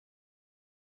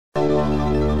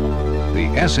The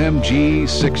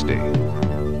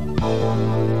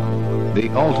SMG-60, the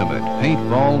ultimate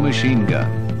paintball machine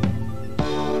gun,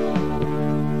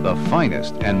 the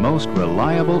finest and most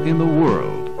reliable in the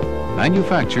world,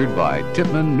 manufactured by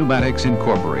Tippmann Pneumatics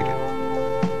Incorporated.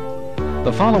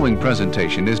 The following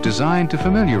presentation is designed to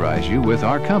familiarize you with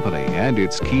our company and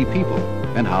its key people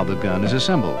and how the gun is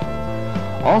assembled.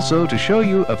 Also to show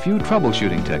you a few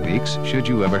troubleshooting techniques should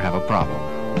you ever have a problem.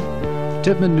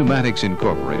 Tippmann Pneumatics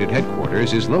Incorporated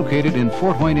headquarters is located in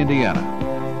Fort Wayne, Indiana.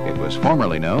 It was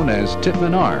formerly known as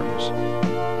Tippmann Arms.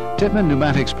 Tippmann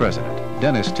Pneumatics President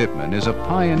Dennis Tippmann is a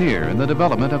pioneer in the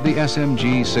development of the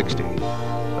SMG-60,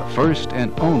 the first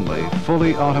and only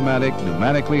fully automatic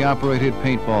pneumatically operated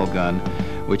paintball gun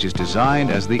which is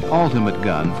designed as the ultimate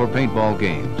gun for paintball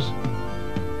games.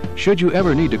 Should you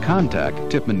ever need to contact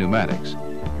Tippmann Pneumatics,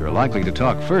 you're likely to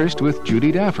talk first with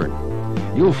Judy Dafford.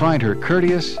 You'll find her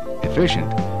courteous,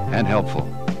 efficient, and helpful.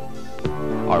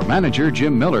 Our manager,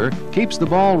 Jim Miller, keeps the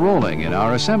ball rolling in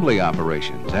our assembly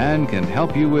operations and can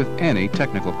help you with any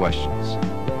technical questions.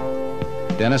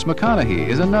 Dennis McConaughey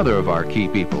is another of our key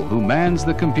people who mans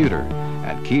the computer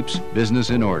and keeps business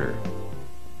in order.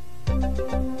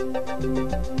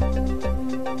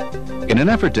 In an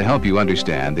effort to help you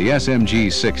understand the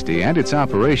SMG-60 and its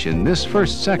operation, this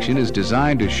first section is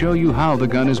designed to show you how the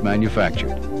gun is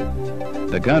manufactured.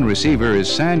 The gun receiver is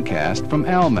sandcast from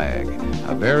Almag,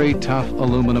 a very tough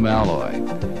aluminum alloy.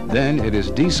 Then it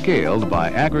is descaled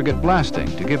by aggregate blasting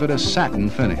to give it a satin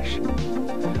finish.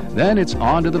 Then it's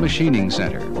on to the machining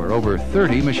center, where over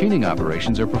 30 machining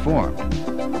operations are performed.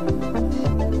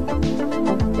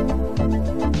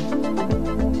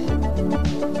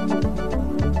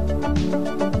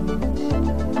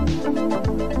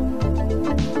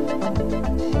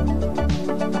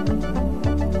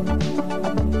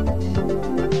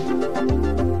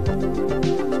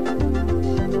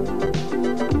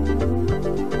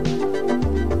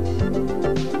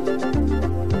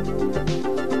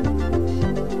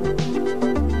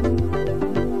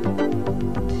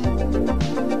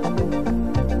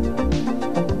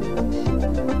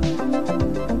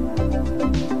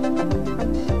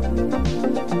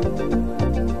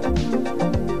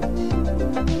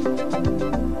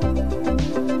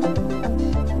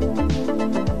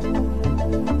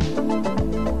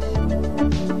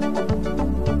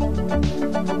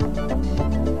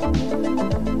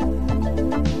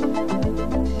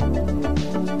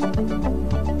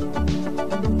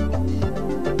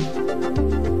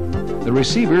 The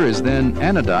receiver is then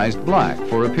anodized black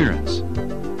for appearance.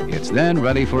 It's then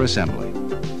ready for assembly.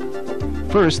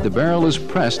 First, the barrel is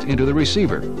pressed into the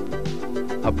receiver.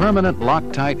 A permanent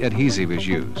Loctite adhesive is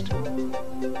used.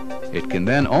 It can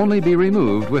then only be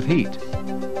removed with heat.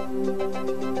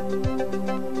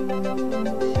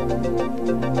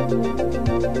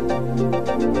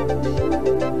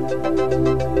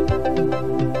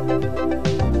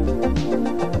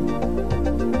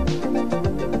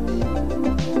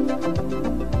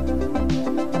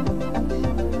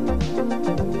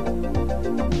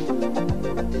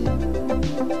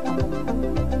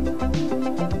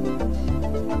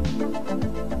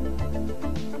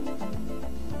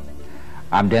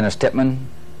 I'm Dennis Tippmann.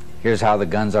 Here's how the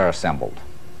guns are assembled.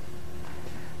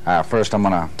 First I'm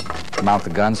going to mount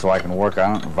the gun so I can work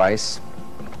on it with vise.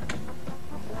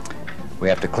 We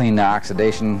have to clean the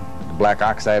oxidation, the black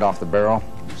oxide off the barrel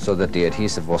so that the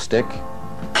adhesive will stick.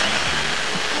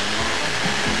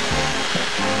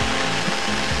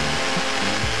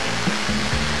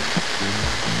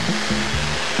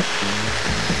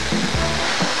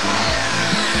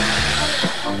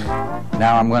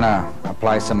 Now I'm going to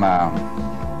apply some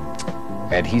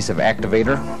adhesive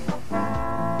activator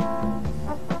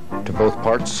to both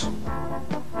parts.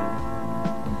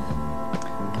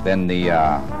 Then the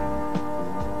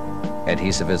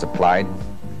adhesive is applied.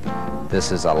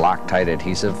 This is a Loctite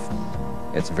adhesive.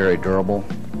 It's very durable.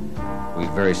 We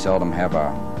very seldom have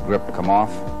a grip come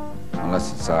off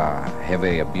unless it's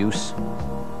heavy abuse.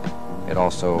 It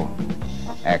also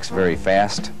acts very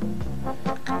fast.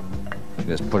 It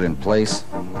is put in place,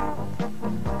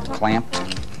 clamped,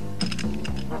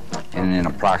 and in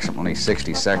approximately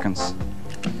 60 seconds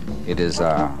it is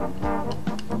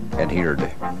adhered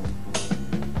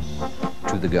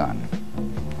to the gun.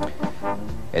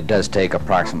 It does take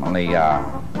approximately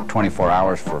 24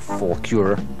 hours for full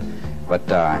cure, but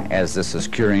as this is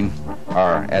curing,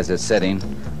 or as it's setting,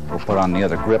 we'll put on the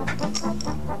other grip.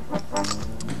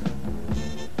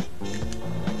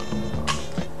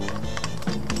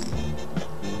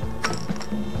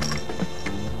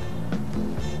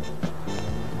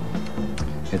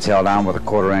 It's held on with a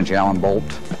 1/4-inch Allen bolt.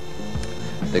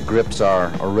 The grips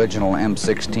are original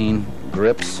M16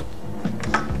 grips,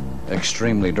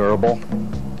 extremely durable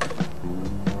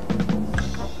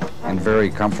and very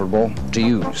comfortable to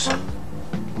use.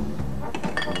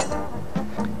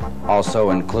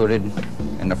 Also included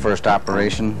in the first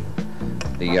operation,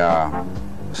 the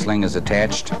sling is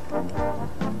attached,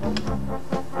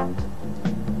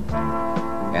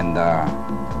 and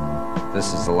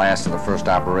this is the last of the first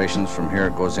operations. From here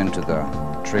it goes into the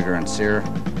trigger and sear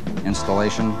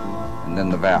installation, and then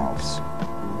the valves.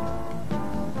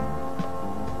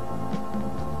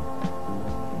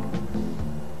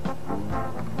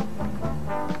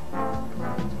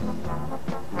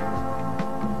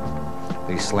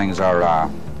 These slings are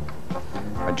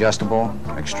adjustable,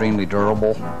 extremely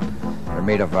durable. They're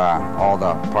made of, all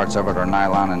the parts of it are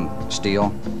nylon and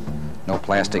steel, no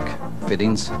plastic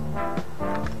fittings.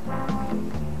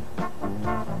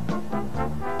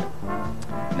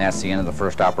 And that's the end of the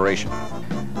first operation.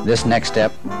 This next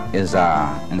step is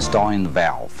installing the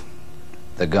valve,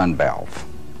 the gun valve.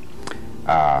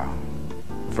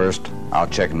 First, I'll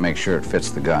check and make sure it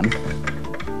fits the gun.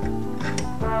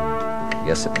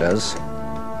 Yes, it does.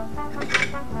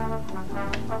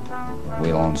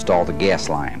 We'll install the gas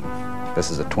line. This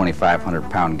is a 2,500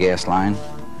 pound gas line.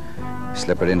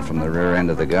 Slip it in from the rear end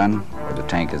of the gun where the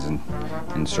tank is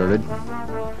inserted.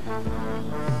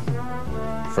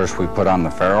 First we put on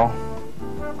the ferrule,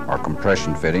 or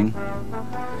compression fitting.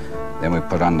 Then we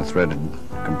put on the threaded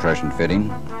compression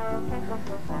fitting.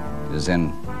 It is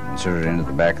then inserted into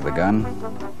the back of the gun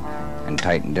and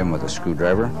tightened in with a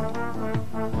screwdriver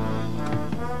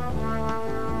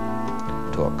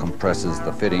until it compresses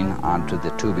the fitting onto the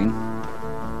tubing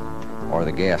or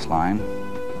the gas line.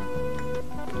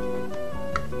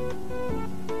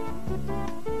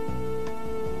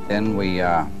 Then we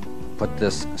put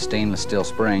this stainless steel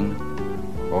spring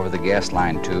over the gas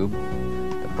line tube.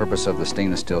 The purpose of the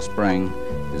stainless steel spring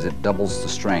is it doubles the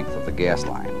strength of the gas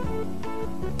line.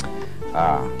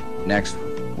 Next,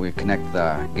 we connect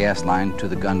the gas line to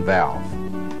the gun valve.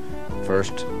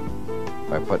 First,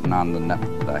 by putting on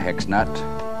the hex nut,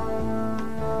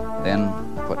 then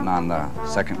putting on the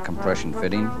second compression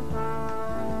fitting,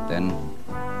 then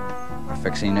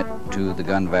fixing it to the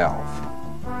gun valve.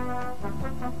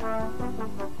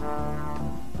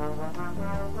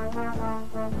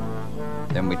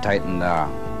 Then we tighten the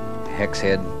hex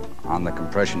head on the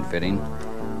compression fitting,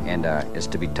 and is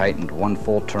to be tightened one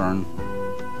full turn,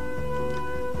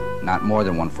 not more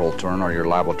than one full turn, or you're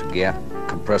liable to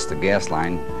compress the gas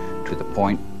line to the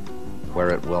point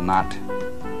where it will not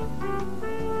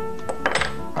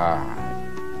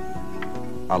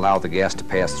allow the gas to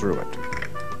pass through it.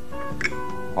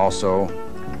 Also,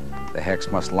 the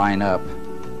hex must line up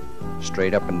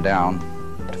straight up and down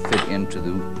to fit into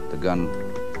the gun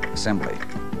assembly.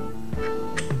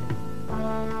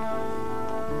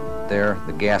 There,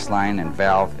 the gas line and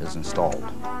valve is installed.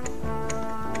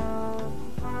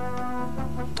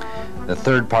 The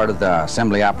third part of the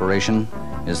assembly operation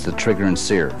is the trigger and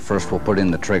sear. First, we'll put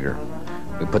in the trigger.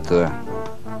 We put the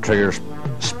trigger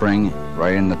spring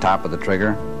right in the top of the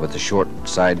trigger with the short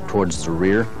side towards the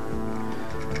rear,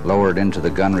 lower it into the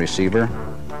gun receiver.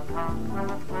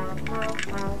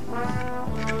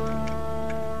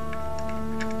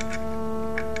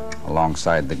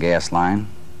 Alongside the gas line.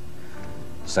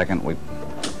 Second, we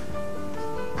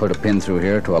put a pin through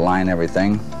here to align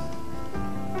everything,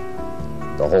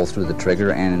 the hole through the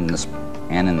trigger and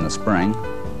in the spring.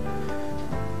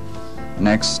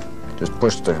 Next, just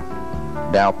push the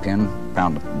dowel pin,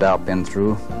 pound the dowel pin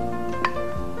through.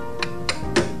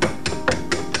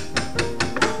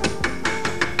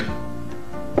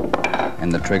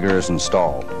 And the trigger is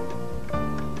installed.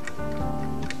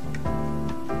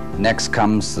 Next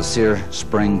comes the sear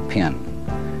spring pin.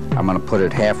 I'm going to put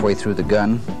it halfway through the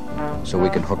gun so we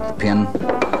can hook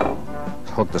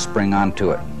the spring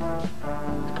onto it.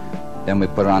 Then we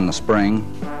put on the spring.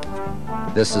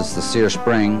 This is the sear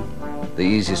spring. The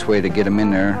easiest way to get them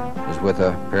in there is with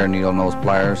a pair of needle nose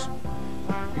pliers,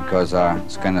 because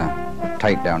it's kind of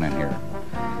tight down in here.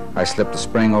 I slip the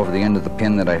spring over the end of the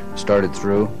pin that I started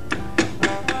through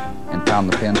and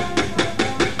pound the pin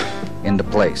into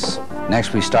place.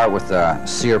 Next, we start with the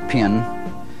sear pin,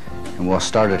 and we'll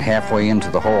start it halfway into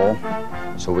the hole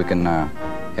so we can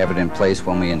have it in place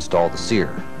when we install the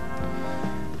sear.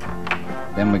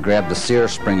 Then we grab the sear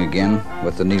spring again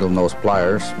with the needle nose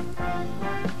pliers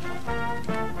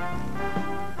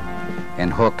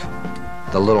and hook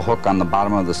the little hook on the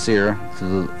bottom of the sear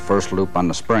through the first loop on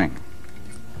the spring.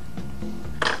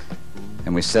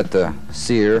 And we set the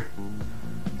sear,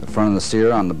 the front of the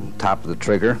sear, on the top of the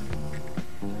trigger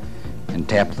and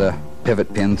tap the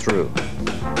pivot pin through.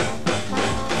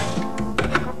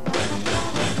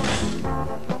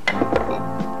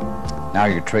 Now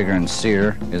your trigger and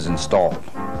sear is installed.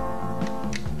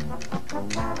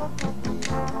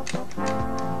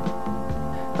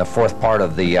 The fourth part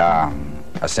of the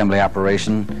assembly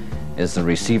operation is the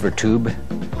receiver tube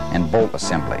and bolt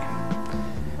assembly.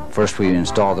 First we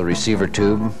install the receiver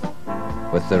tube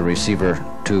with the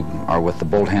with the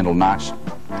bolt handle notched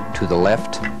to the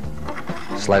left.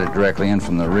 Slide it directly in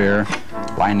from the rear,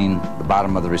 lining the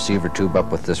bottom of the receiver tube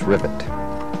up with this rivet,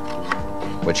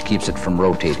 which keeps it from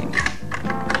rotating.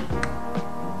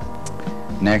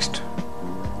 Next,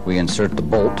 we insert the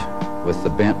bolt with the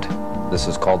bent, this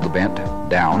is called the bent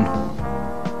down,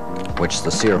 which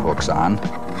the sear hook's on.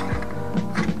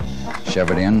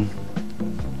 Shove it in.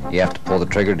 You have to pull the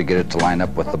trigger to get it to line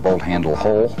up with the bolt handle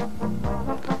hole.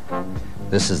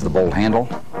 This is the bolt handle.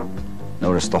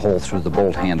 Notice the hole through the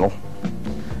bolt handle.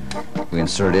 We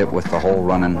insert it with the hole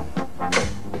running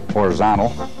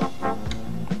horizontal.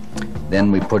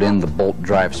 Then we put in the bolt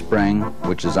drive spring,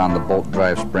 which is on the bolt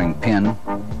drive spring pin.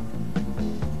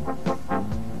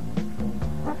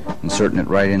 Inserting it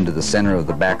right into the center of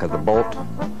the back of the bolt,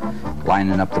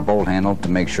 lining up the bolt handle to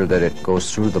make sure that it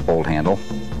goes through the bolt handle.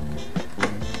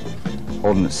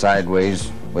 Holding it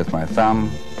sideways with my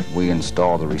thumb, we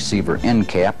install the receiver end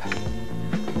cap,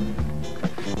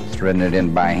 threading it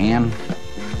in by hand,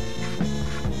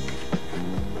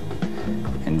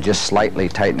 and just slightly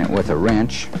tighten it with a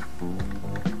wrench,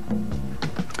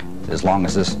 as long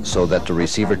as this, so that the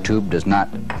receiver tube does not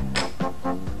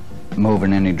move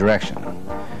in any direction.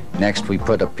 Next, we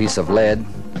put a piece of lead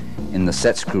in the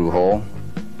set screw hole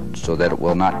so that it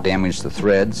will not damage the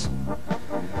threads.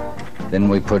 Then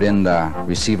we put in the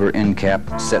receiver end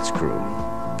cap set screw.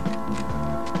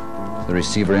 The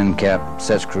receiver end cap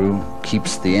set screw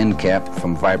keeps the end cap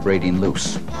from vibrating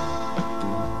loose.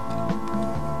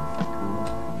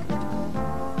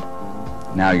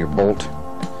 Now your bolt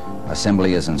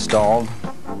assembly is installed.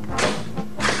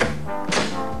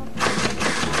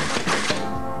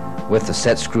 With the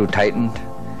set screw tightened,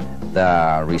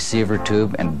 the receiver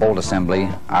tube and bolt assembly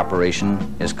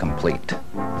operation is complete.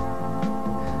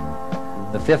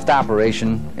 The fifth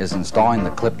operation is installing the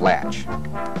clip latch.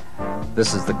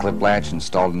 This is the clip latch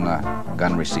installed in the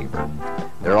gun receiver.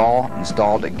 They're all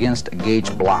installed against a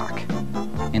gauge block,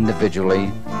 individually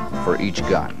for each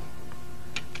gun.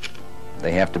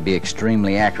 They have to be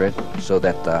extremely accurate so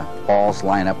that the balls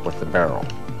line up with the barrel.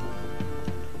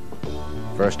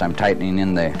 First, I'm tightening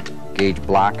in the gauge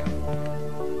block.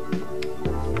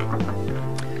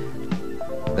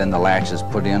 Then the latch is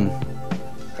put in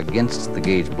against the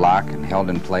gauge block and held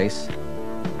in place.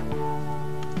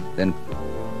 Then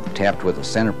tapped with a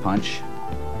center punch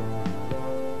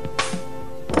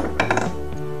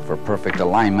for perfect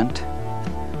alignment.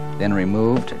 Then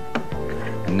removed,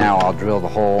 and now I'll drill the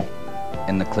hole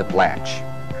in the clip latch.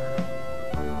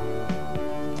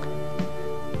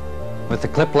 With the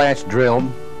clip latch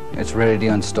drilled, it's ready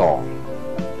to install.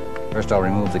 First, I'll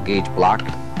remove the gauge block.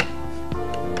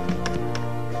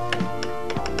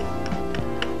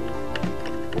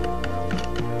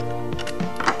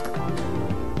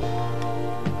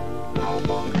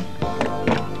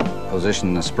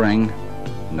 Position the spring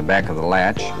in the back of the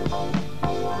latch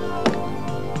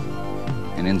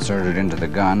and insert it into the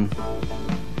gun,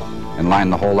 and line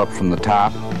the hole up from the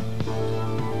top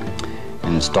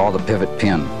and install the pivot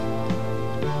pin.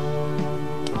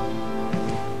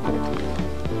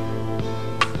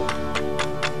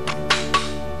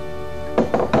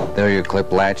 There your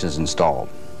clip latch is installed.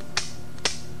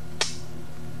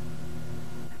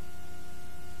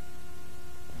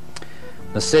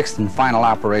 The sixth and final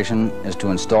operation is to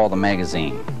install the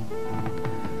magazine.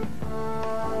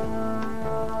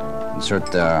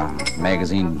 Insert the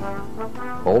magazine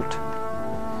bolt,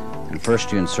 and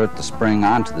first you insert the spring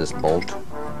onto this bolt.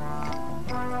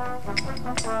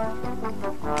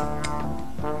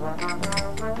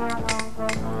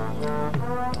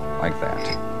 Like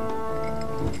that.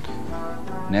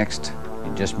 Next,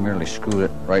 you just merely screw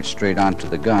it right straight onto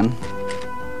the gun.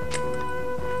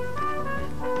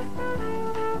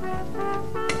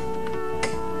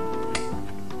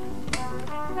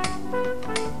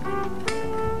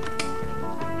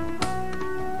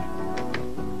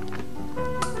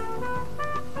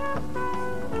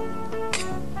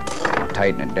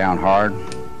 Tighten it down hard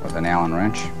with an Allen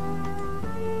wrench.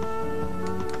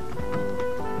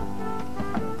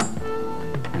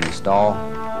 And install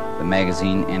the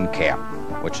magazine end cap,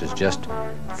 which is just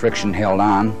friction held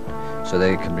on so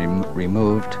that it can be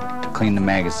removed to clean the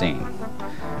magazine.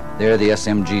 There the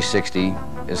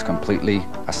SMG-60 is completely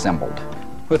assembled.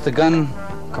 With the gun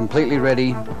completely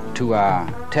ready to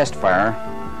test fire,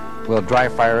 we'll dry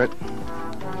fire it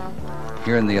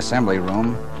here in the assembly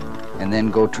room and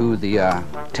then go to the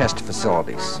test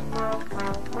facilities.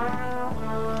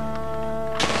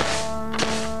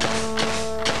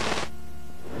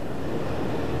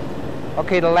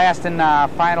 Okay, the last and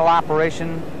final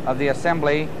operation of the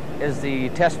assembly is the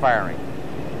test firing.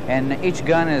 And each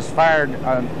gun is fired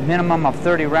a minimum of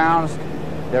 30 rounds.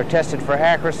 They're tested for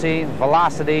accuracy,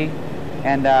 velocity,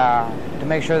 and to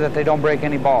make sure that they don't break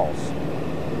any balls.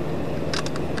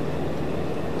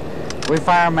 We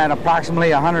fire them at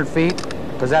approximately 100 feet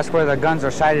because that's where the guns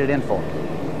are sighted in for.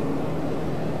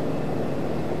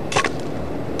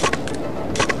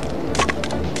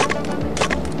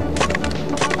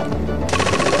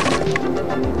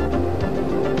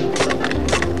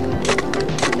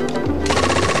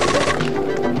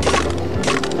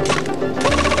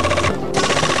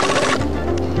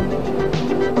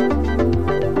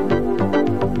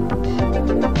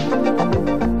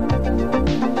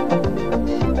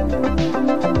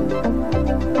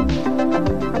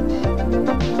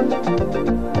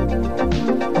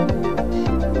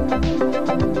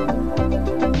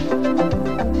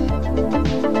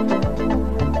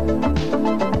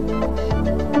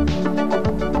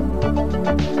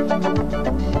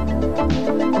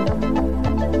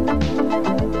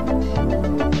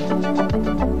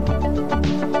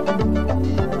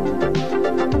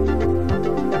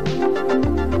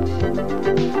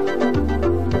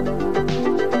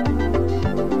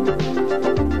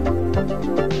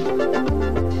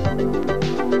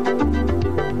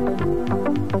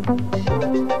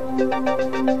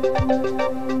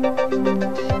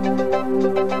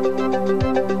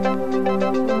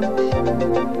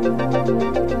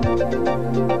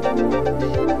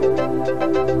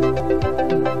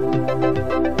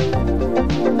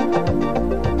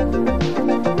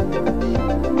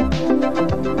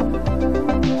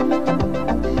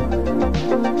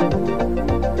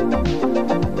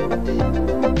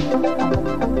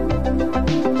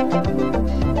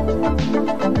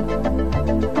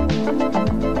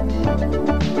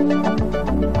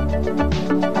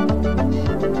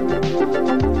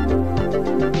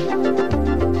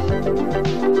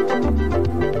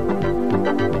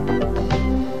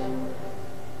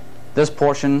 This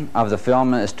portion of the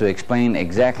film is to explain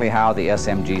exactly how the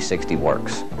SMG-60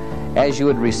 works. As you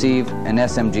would receive an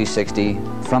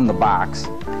SMG-60 from the box,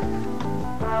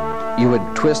 you would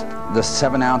twist the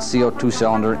 7-ounce CO2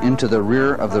 cylinder into the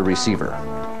rear of the receiver.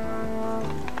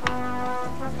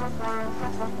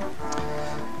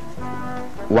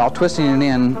 While twisting it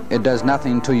in, it does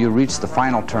nothing until you reach the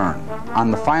final turn. On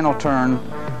the final turn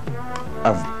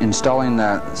of installing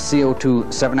the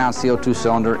 7-ounce CO2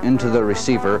 cylinder into the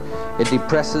receiver, it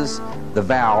depresses the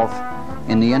valve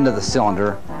in the end of the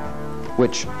cylinder,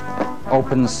 which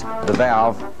opens the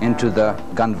valve into the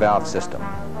gun valve system.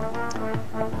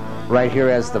 Right here,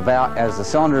 as the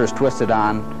cylinder is twisted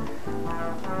on,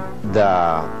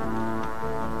 the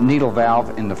needle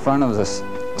valve in the front of the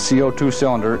CO2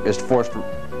 cylinder is forced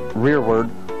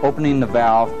rearward, opening the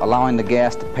valve, allowing the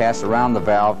gas to pass around the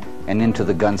valve and into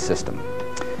the gun system.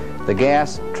 The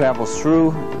gas travels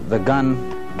through the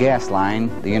gun gas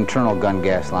line, the internal gun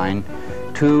gas line,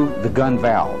 to the gun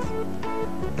valve.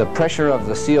 The pressure of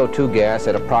the CO2 gas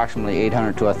at approximately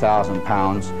 800 to 1,000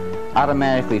 pounds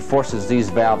automatically forces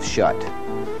these valves shut.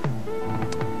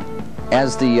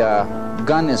 As the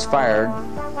gun is fired,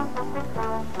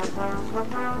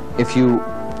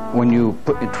 when you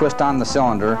twist on the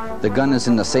cylinder, the gun is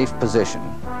in the safe position.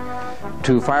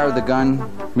 To fire the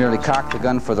gun, merely cock the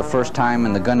gun for the first time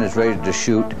and the gun is ready to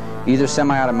shoot, either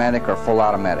semi-automatic or full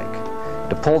automatic.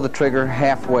 To pull the trigger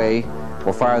halfway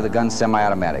will fire the gun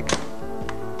semi-automatic.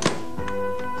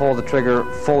 Pull the trigger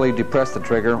fully, depress the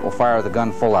trigger, will fire the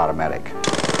gun full automatic.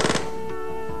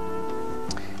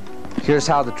 Here's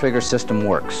how the trigger system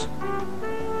works.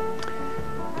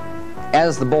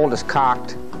 As the bolt is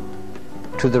cocked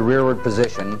to the rearward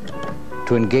position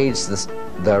to engage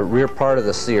the rear part of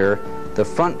the sear, the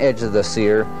front edge of the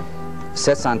sear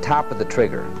sits on top of the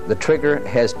trigger. The trigger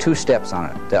has two steps on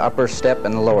it, the upper step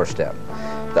and the lower step.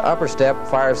 The upper step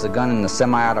fires the gun in the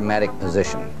semi-automatic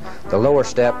position. The lower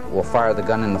step will fire the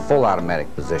gun in the full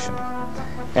automatic position.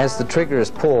 As the trigger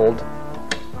is pulled,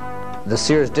 the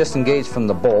sear is disengaged from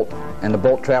the bolt and the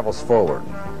bolt travels forward.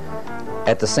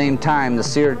 At the same time, the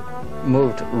sear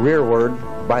moved rearward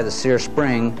by the sear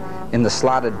spring in the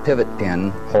slotted pivot pin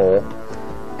hole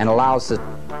and allows the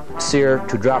sear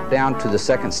to drop down to the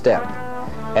second step.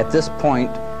 At this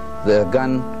point, the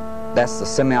gun, that's the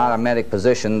semi-automatic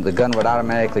position, the gun would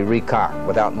automatically recock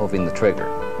without moving the trigger.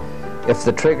 If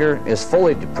the trigger is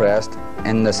fully depressed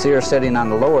and the sear sitting on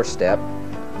the lower step,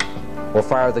 we'll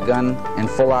fire the gun in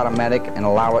full automatic and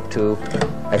allow it to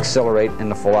accelerate in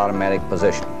the full automatic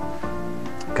position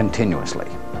continuously.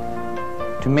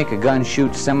 To make a gun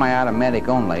shoot semi-automatic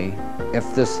only,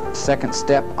 if this second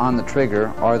step on the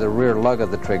trigger or the rear lug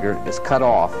of the trigger is cut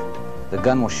off, the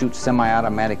gun will shoot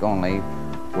semi-automatic only,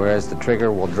 whereas the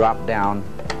trigger will drop down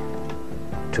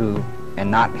to and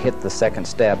not hit the second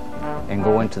step and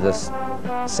go into this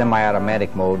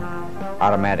semi-automatic mode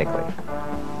automatically.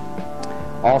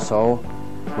 Also,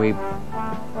 we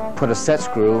put a set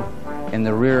screw in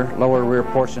the lower rear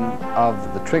portion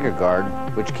of the trigger guard,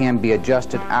 which can be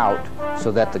adjusted out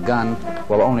so that the gun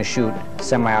will only shoot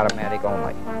semi-automatic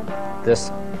only.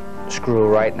 This screw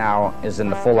right now is in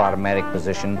the full automatic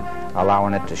position,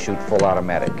 allowing it to shoot full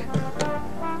automatic.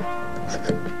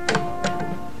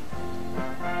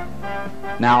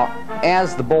 Now,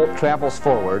 as the bolt travels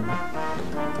forward,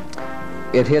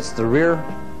 it hits the rear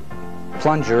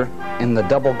plunger in the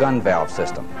double gun valve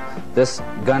system. This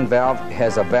gun valve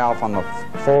has a valve on the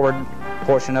forward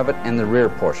portion of it and the rear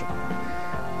portion.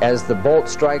 As the bolt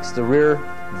strikes the rear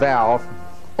valve,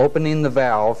 opening the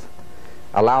valve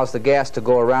allows the gas to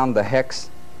go around the hex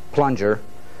plunger.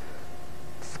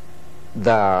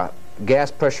 The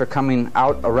gas pressure coming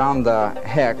out around the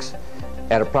hex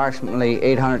at approximately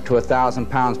 800 to 1,000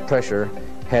 pounds pressure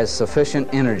has sufficient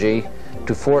energy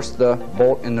to force the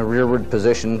bolt in the rearward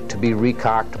position to be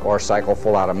recocked or cycle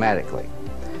full automatically.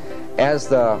 As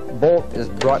the bolt is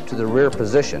brought to the rear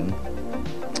position,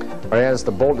 or as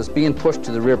the bolt is being pushed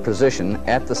to the rear position,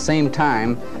 at the same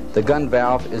time the gun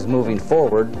valve is moving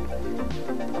forward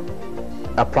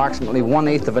approximately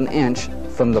 1/8 of an inch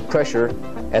from the pressure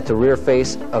at the rear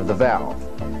face of the valve.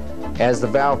 As the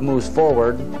valve moves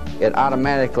forward, it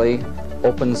automatically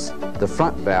opens the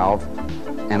front valve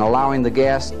and allowing the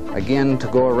gas again to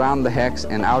go around the hex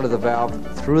and out of the valve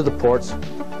through the ports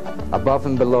above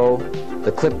and below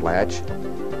the clip latch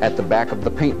at the back of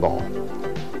the paintball.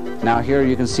 Now here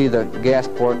you can see the gas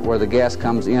port where the gas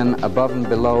comes in above and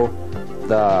below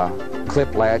the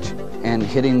clip latch and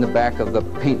hitting the back of the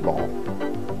paintball.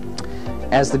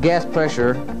 As the gas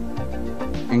pressure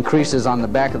increases on the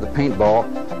back of the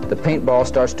paintball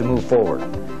starts to move forward.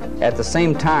 At the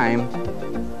same time,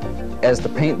 as the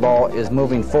paintball is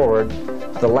moving forward,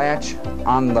 the latch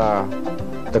on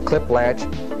the clip latch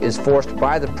is forced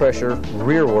by the pressure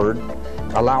rearward,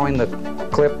 allowing the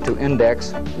clip to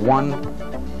index one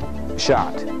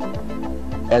shot.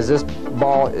 As this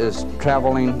ball is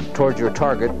traveling towards your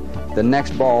target, the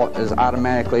next ball is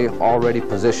automatically already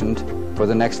positioned for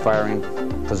the next firing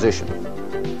position.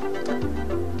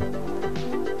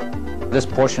 This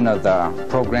portion of the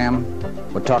program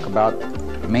will talk about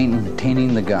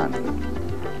maintaining the gun.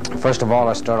 First of all,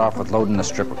 I start off with loading the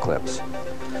stripper clips.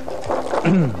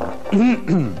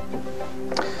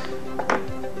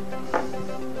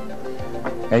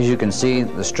 As you can see,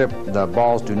 the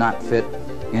balls do not fit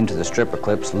into the stripper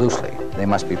clips loosely. They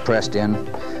must be pressed in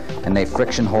and they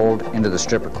friction hold into the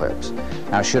stripper clips.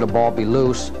 Now, should a ball be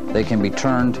loose, they can be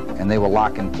turned and they will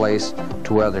lock in place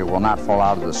to where they will not fall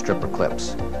out of the stripper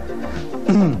clips.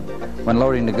 When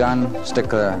loading the gun, stick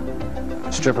the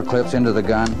stripper clips into the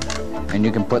gun, and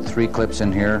you can put 3 clips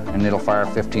in here and it'll fire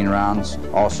 15 rounds.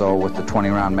 Also, with the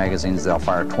 20-round magazines, they'll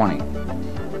fire 20.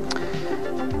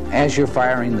 As you're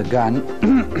firing the gun,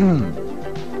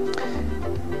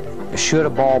 should a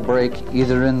ball break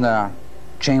either in the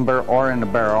chamber or in the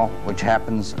barrel, which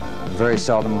happens very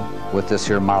seldom with this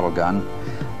here model gun,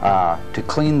 to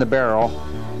clean the barrel,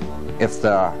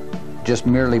 just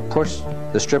merely push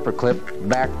the stripper clip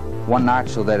back 1 notch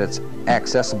so that it's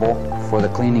accessible for the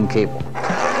cleaning cable.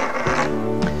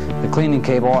 The cleaning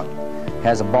cable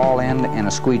has a ball end and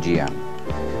a squeegee end.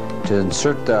 To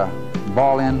insert the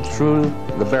ball end through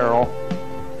the barrel,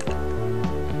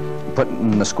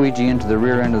 putting the squeegee into the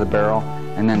rear end of the barrel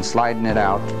and then sliding it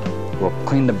out will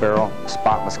clean the barrel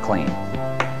spotless clean.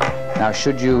 Now,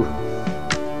 should you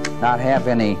not have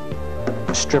any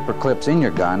stripper clips in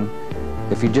your gun,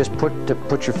 if you just put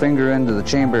your finger into the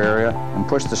chamber area and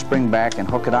push the spring back and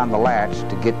hook it on the latch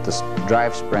to get the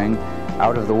drive spring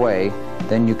out of the way,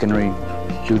 then you can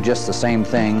do just the same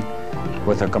thing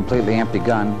with a completely empty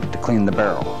gun to clean the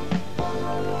barrel.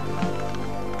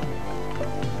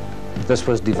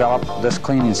 This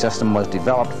cleaning system was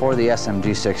developed for the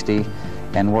SMG-60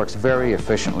 and works very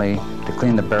efficiently to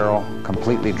clean the barrel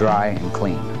completely dry and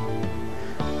clean.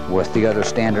 With the other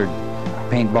standard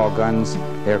paintball guns,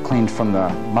 they're cleaned from the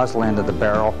muzzle end of the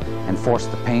barrel and force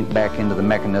the paint back into the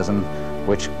mechanism,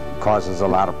 which causes a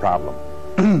lot of problem.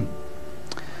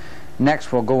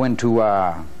 Next, we'll go into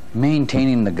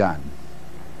maintaining the gun.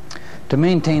 To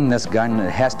maintain this gun,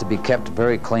 it has to be kept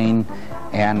very clean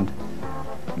and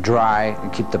dry,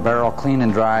 and keep the barrel clean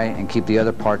and dry, and keep the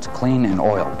other parts clean and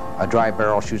oiled. A dry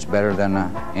barrel shoots better than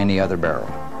any other barrel.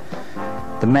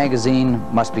 The magazine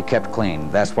must be kept clean.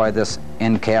 That's why this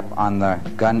end cap on the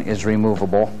gun is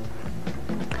removable,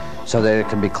 so that it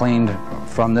can be cleaned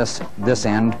from this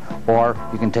end, or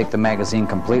you can take the magazine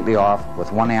completely off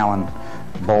with one Allen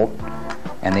bolt,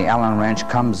 and the Allen wrench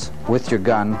comes with your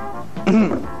gun.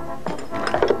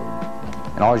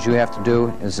 And all you have to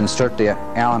do is insert the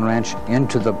Allen wrench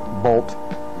into the bolt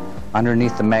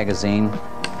underneath the magazine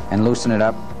and loosen it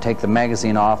up, take the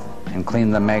magazine off, and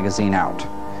clean the magazine out.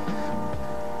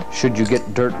 Should you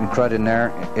get dirt and crud in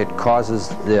there, it causes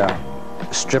the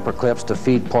stripper clips to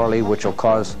feed poorly, which will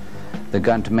cause the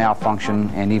gun to malfunction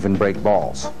and even break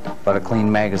balls. But a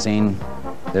clean magazine,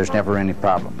 there's never any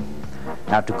problem.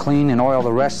 Now, to clean and oil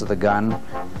the rest of the gun,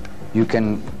 you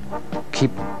can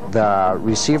keep the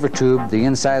receiver tube, the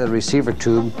inside of the receiver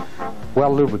tube,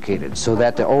 well lubricated, so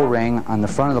that the O-ring on the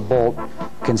front of the bolt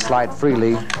can slide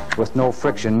freely with no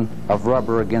friction of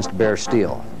rubber against bare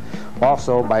steel.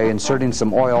 Also, by inserting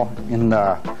some oil in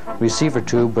the receiver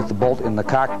tube with the bolt in the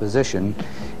cocked position,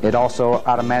 it also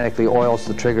automatically oils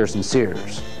the triggers and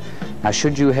sears. Now,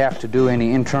 should you have to do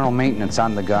any internal maintenance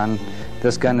on the gun,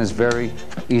 this gun is very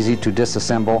easy to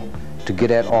disassemble to get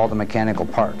at all the mechanical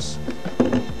parts.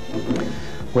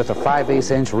 With a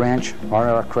 5/8 inch wrench or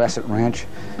a crescent wrench,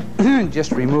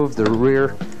 just remove the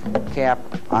rear cap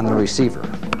on the receiver,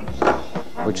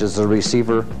 which is the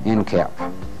receiver end cap.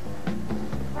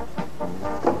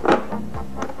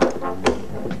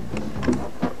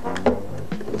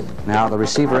 Now, the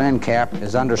receiver end cap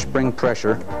is under spring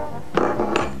pressure,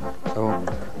 so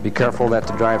be careful that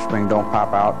the drive spring don't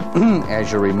pop out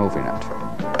as you're removing it.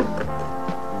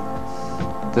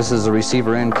 This is the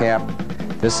receiver end cap.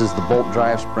 This is the bolt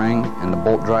drive spring and the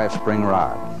bolt drive spring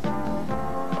rod.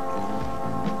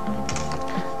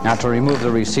 Now, to remove the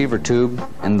receiver tube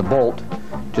and the bolt,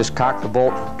 just cock the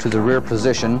bolt to the rear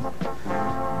position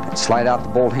and slide out the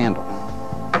bolt handle.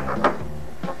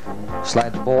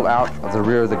 Slide the bolt out of the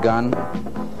rear of the gun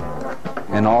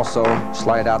and also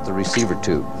slide out the receiver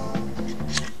tube.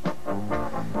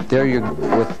 There,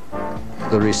 with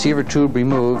the receiver tube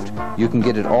removed, you can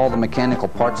get at all the mechanical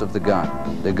parts of the gun.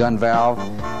 The gun valve,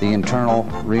 the internal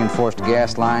reinforced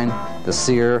gas line, the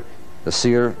sear,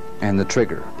 and the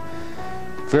trigger.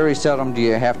 Very seldom do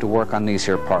you have to work on these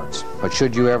here parts, but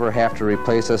should you ever have to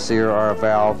replace a sear or a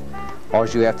valve, all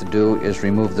you have to do is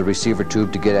remove the receiver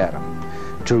tube to get at them.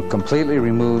 To completely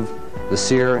remove the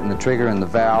sear and the trigger and the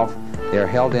valve, they are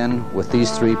held in with these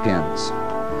 3 pins.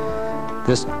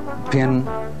 This pin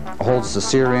holds the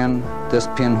sear in, this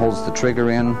pin holds the trigger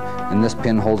in, and this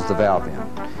pin holds the valve in.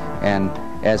 And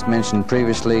as mentioned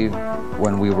previously,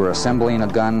 when we were assembling a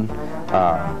gun,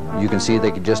 you can see they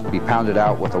could just be pounded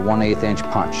out with a 1/8 inch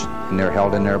punch, and they're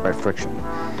held in there by friction.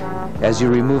 As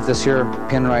you remove this here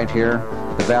pin right here,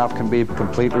 the valve can be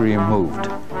completely removed.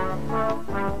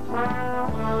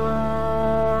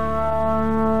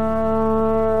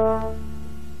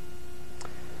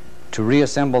 To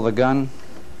reassemble the gun,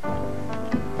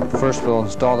 first we'll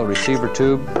install the receiver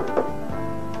tube,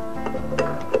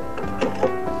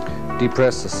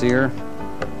 depress the sear,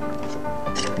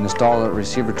 and install the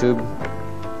receiver tube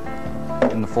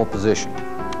in the full position.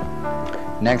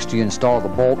 Next, you install the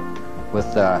bolt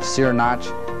with the sear notch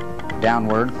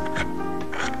downward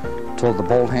until the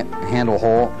bolt handle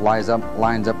hole lines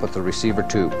up with the receiver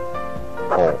tube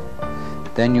hole.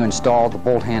 Then you install the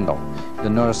bolt handle.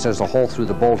 You'll notice there's a hole through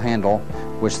the bolt handle,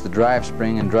 which the drive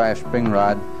spring and drive spring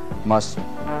rod must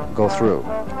go through.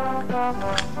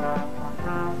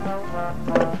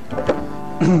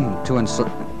 To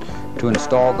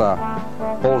install the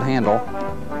bolt handle,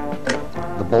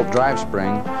 the bolt drive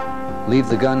spring, leave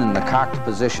the gun in the cocked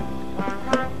position.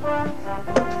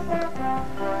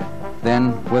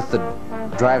 Then, with the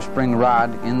drive spring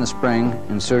rod in the spring,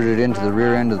 insert it into the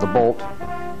rear end of the bolt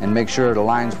and make sure it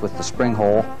aligns with the spring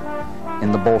hole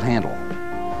in the bolt handle.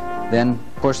 Then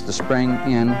push the spring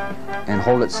in and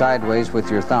hold it sideways with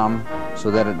your thumb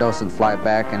so that it doesn't fly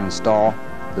back, and install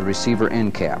the receiver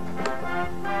end cap.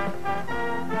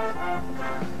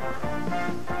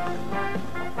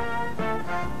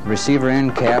 The receiver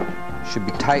end cap should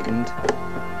be tightened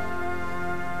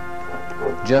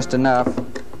just enough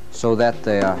so that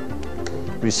the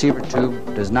receiver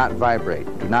tube does not vibrate.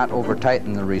 Do not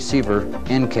over-tighten the receiver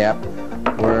end cap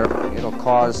where it'll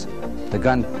cause the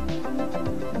gun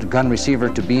receiver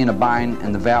to be in a bind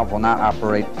and the valve will not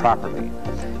operate properly.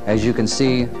 As you can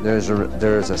see, there's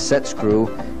a set screw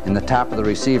in the top of the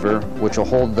receiver which will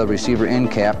hold the receiver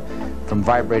end cap from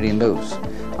vibrating loose.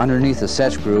 Underneath the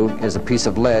set screw is a piece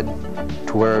of lead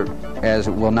to where as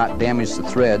it will not damage the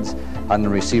threads on the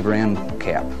receiver end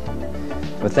cap.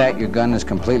 With that, your gun is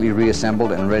completely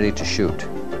reassembled and ready to shoot.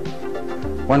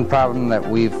 One problem that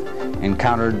we've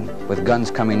encountered with guns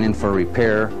coming in for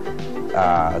repair,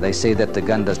 they say that the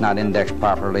gun does not index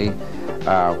properly.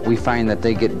 We find that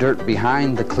they get dirt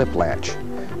behind the clip latch.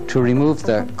 To remove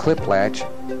the clip latch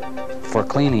for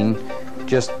cleaning,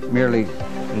 just merely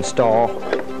install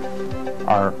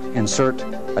or insert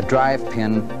a drive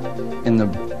pin in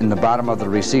the bottom of the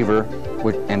receiver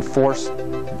and force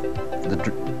the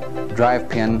drive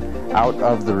pin out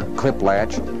of the clip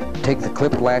latch. Take the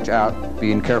clip latch out,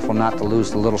 being careful not to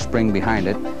lose the little spring behind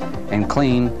it, and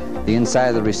clean the inside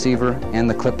of the receiver and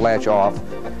the clip latch off,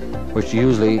 which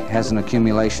usually has an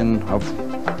accumulation of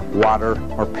water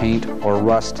or paint or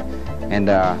rust, and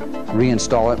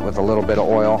reinstall it with a little bit of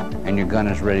oil, and your gun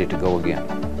is ready to go again.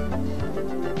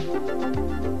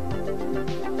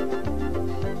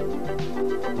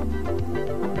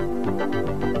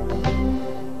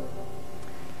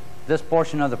 This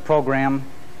portion of the program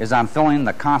is on filling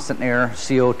the constant air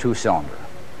CO2 cylinder.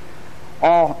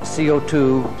 All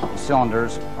CO2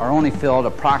 cylinders are only filled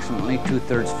approximately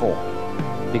 2/3 full.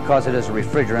 Because it is a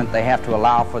refrigerant, they have to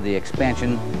allow for the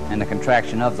expansion and the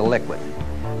contraction of the liquid,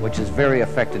 which is very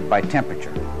affected by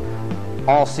temperature.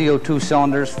 All CO2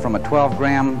 cylinders, from a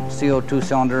 12-gram CO2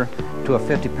 cylinder to a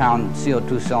 50-pound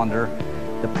CO2 cylinder,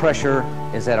 the pressure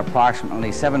is at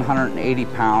approximately 780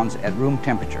 pounds at room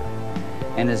temperature,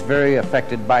 and is very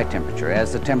affected by temperature.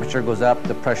 As the temperature goes up,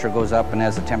 the pressure goes up, and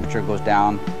as the temperature goes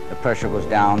down, the pressure goes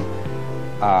down.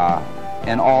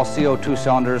 And all CO2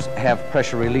 cylinders have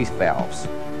pressure release valves,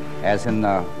 as in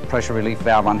the pressure relief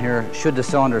valve on here. Should the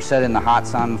cylinder set in the hot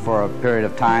sun for a period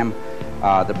of time,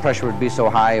 the pressure would be so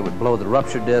high it would blow the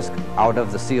rupture disc out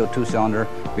of the CO2 cylinder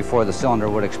before the cylinder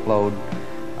would explode.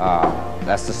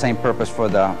 That's the same purpose for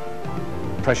the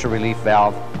pressure relief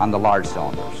valve on the large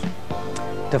cylinders.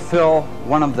 To fill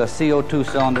one of the CO2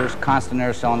 cylinders, constant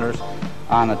air cylinders,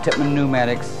 on a Tippmann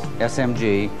Pneumatics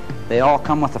SMG, they all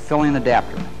come with a filling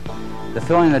adapter. The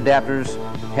filling adapters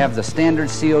have the standard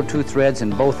CO2 threads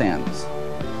in both ends.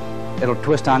 It'll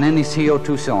twist on any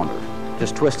CO2 cylinder.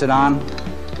 Just twist it on.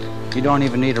 You don't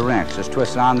even need a wrench. Just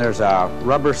twist it on. There's a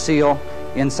rubber seal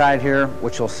inside here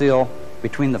which will seal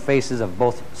between the faces of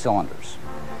both cylinders.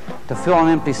 To fill an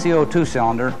empty CO2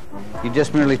 cylinder, you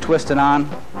just merely twist it on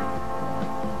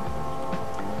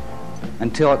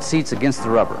until it seats against the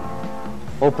rubber.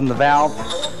 Open the valve.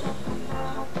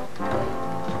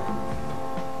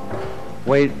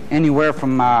 Wait anywhere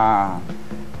from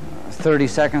 30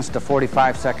 seconds to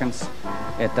 45 seconds.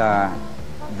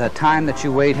 The time that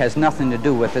you wait has nothing to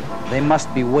do with it. They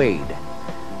must be weighed.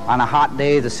 On a hot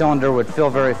day, the cylinder would fill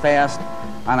very fast.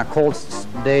 On a cold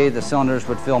day, the cylinders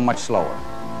would fill much slower.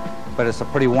 But it's a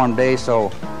pretty warm day,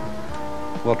 so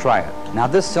we'll try it. Now,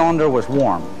 this cylinder was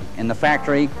warm. In the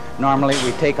factory, normally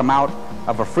we take them out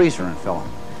of a freezer and fill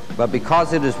them. But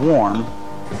because it is warm,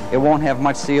 it won't have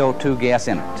much CO2 gas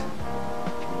in it.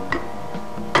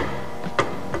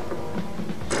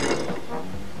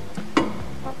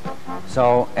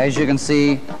 So, as you can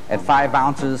see, at 5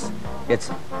 ounces,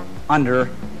 it's under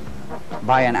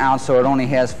by an ounce, so it only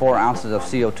has 4 ounces of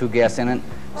CO2 gas in it.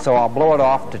 So I'll blow it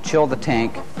off to chill the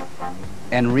tank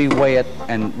and reweigh it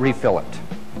and refill it.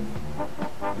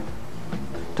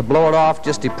 To blow it off,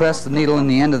 just depress the needle in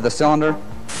the end of the cylinder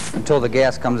until the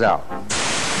gas comes out.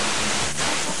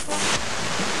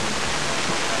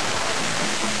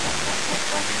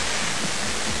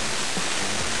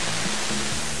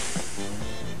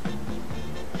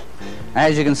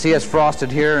 As you can see, it's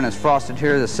frosted here, and it's frosted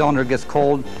here. The cylinder gets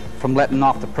cold from letting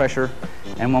off the pressure,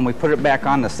 and when we put it back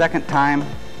on the second time,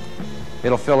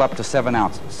 it'll fill up to 7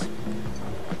 ounces.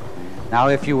 Now,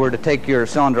 if you were to take your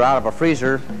cylinder out of a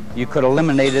freezer, you could have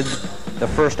eliminated the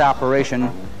first operation,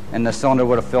 and the cylinder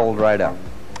would have filled right up.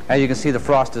 As you can see, the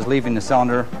frost is leaving the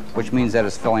cylinder, which means that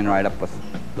it's filling right up with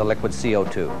the liquid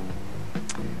CO2.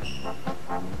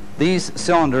 These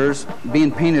cylinders,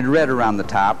 being painted red around the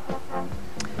top,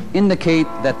 indicate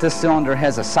that this cylinder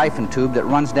has a siphon tube that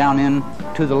runs down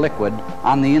into the liquid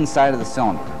on the inside of the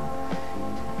cylinder.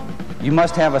 You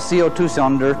must have a CO2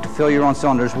 cylinder to fill your own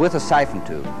cylinders with a siphon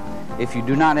tube. If you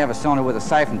do not have a cylinder with a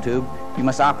siphon tube, you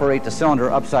must operate the cylinder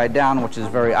upside down, which is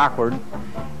very awkward,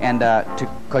 and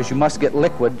because you must get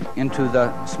liquid into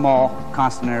the small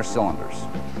constant air cylinders.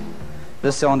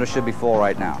 This cylinder should be full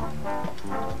right now.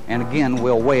 And again,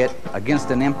 we'll weigh it against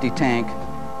an empty tank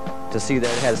to see that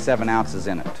it has 7 ounces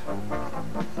in it.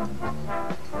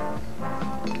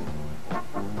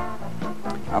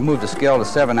 I'll move the scale to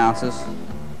 7 ounces.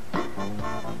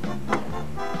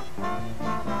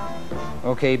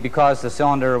 Okay, because the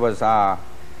cylinder was got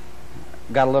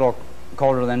a little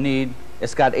colder than need,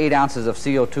 it's got 8 ounces of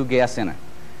CO2 gas in it.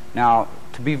 Now,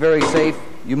 to be very safe,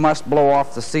 you must blow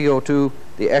off the CO2,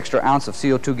 the extra ounce of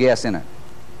CO2 gas in it.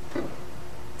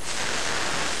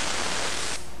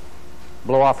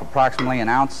 Blow off approximately an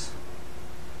ounce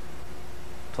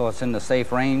till it's in the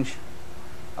safe range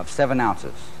of 7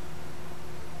 ounces.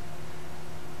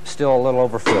 Still a little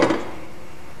overfilled.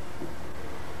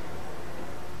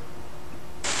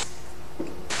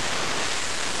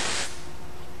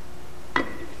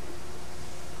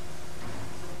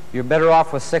 You're better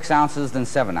off with 6 ounces than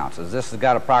 7 ounces. This has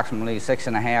got approximately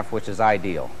 6.5, which is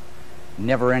ideal.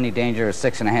 Never any danger at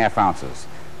 6.5 ounces.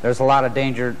 There's a lot of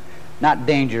danger, not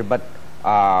danger, but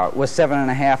with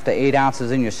 7.5 to 8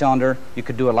 ounces in your cylinder, you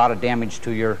could do a lot of damage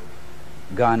to your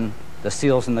gun, the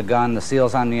seals in the gun, the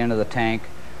seals on the end of the tank.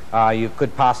 You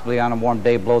could possibly, on a warm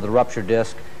day, blow the rupture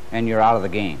disc, and you're out of the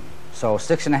game. So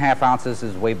 6.5 ounces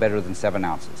is way better than 7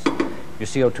 ounces. Your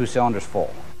CO2 cylinder's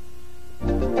full.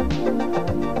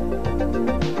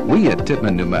 We at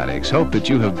Tippmann Pneumatics hope that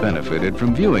you have benefited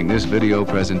from viewing this video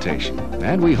presentation,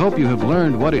 and we hope you have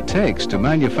learned what it takes to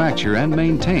manufacture and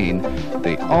maintain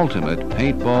the ultimate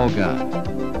paintball gun.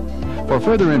 For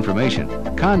further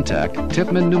information, contact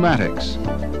Tippmann Pneumatics.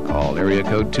 Call area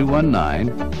code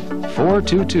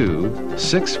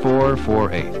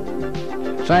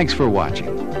 219-422-6448. Thanks for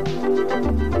watching.